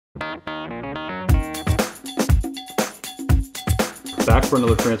Back for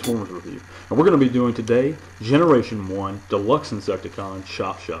another Transformers review. And we're going to be doing today Generation 1 Deluxe Insecticon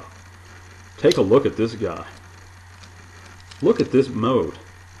Chopshop. Take a look at this guy. Look at this mode.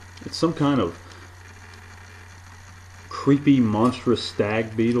 It's some kind of creepy, monstrous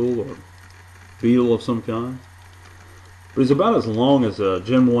stag beetle or beetle of some kind. But he's about as long as a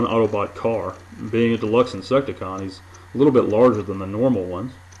Gen 1 Autobot car. Being a Deluxe Insecticon, he's a little bit larger than the normal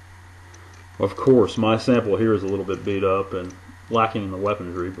ones. Of course, my sample here is a little bit beat up and lacking in the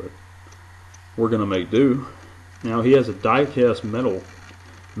weaponry, but we're going to make do. Now, he has a die-cast metal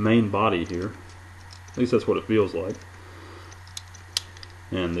main body here. At least that's what it feels like.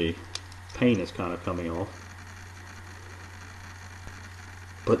 And the paint is kind of coming off.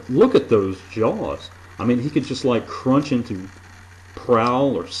 But look at those jaws. I mean, he could just like crunch into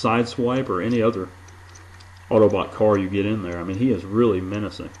Prowl or Sideswipe or any other Autobot car you get in there. I mean, he is really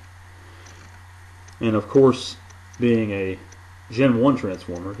menacing. And of course, being a Gen 1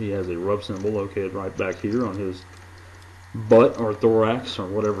 Transformer, he has a rub symbol located right back here on his butt or thorax or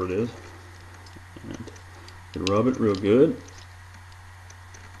whatever it is. And you rub it real good.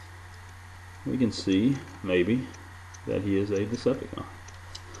 We can see, maybe, that he is a Decepticon.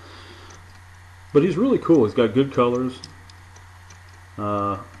 But he's really cool. He's got good colors.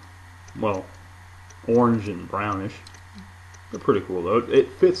 Well, orange and brownish. They're pretty cool, though.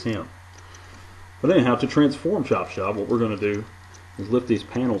 It fits him. But anyhow, to transform Chopshop, what we're going to do is lift these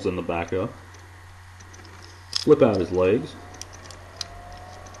panels in the back up, flip out his legs,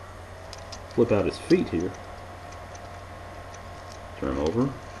 flip out his feet here, turn him over,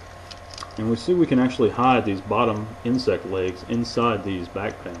 and we see we can actually hide these bottom insect legs inside these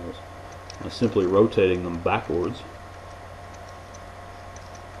back panels by simply rotating them backwards.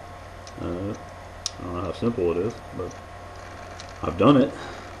 I don't know how simple it is, but I've done it.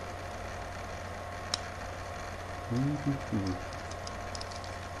 Let's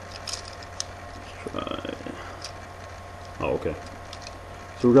try. Oh, okay.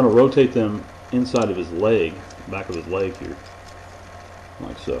 So we're going to rotate them inside of his leg, back of his leg here,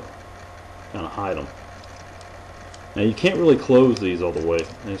 like so. Kind of hide them. Now you can't really close these all the way.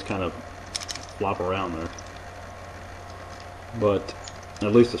 They just kind of flop around there. But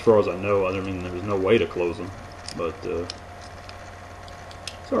at least as far as I know, I mean, there's no way to close them. But it's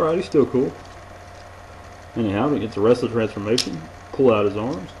alright, he's still cool. Anyhow, we get the rest of the transformation, pull out his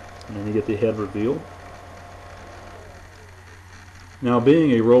arms, and then you get the head revealed. Now,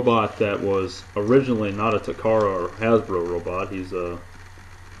 being a robot that was originally not a Takara or Hasbro robot, he's I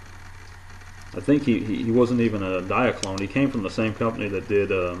think he wasn't even a Diaclone. He came from the same company that did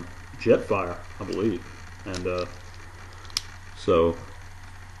Jetfire, I believe. And so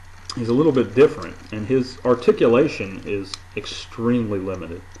he's a little bit different, and his articulation is extremely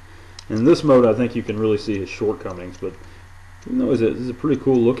limited. In this mode, I think you can really see his shortcomings, but you know, this is a pretty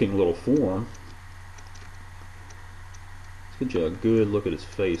cool looking little form. Let's get you a good look at his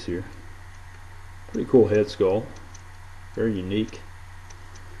face here. Pretty cool head sculpt. Very unique.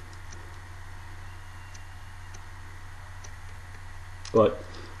 But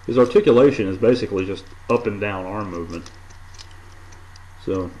his articulation is basically just up and down arm movement.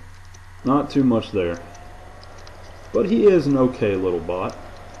 So, not too much there. But he is an okay little bot,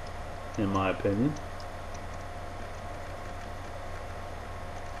 in my opinion.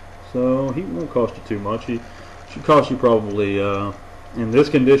 So he won't cost you too much. He should cost you probably, in this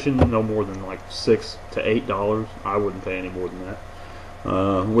condition, no more than like $6 to $8. I wouldn't pay any more than that.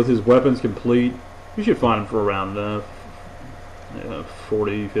 With his weapons complete, you should find him for around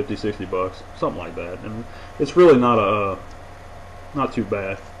 40, 50, 60 bucks, something like that. And it's really not too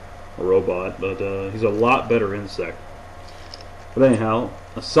bad a robot, but he's a lot better insect. But anyhow,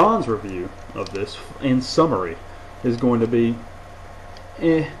 Ihsan's review of this, in summary, is going to be,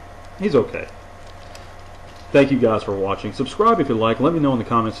 he's okay. Thank you guys for watching. Subscribe if you like. Let me know in the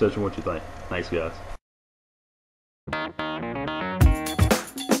comments section what you think. Thanks, guys.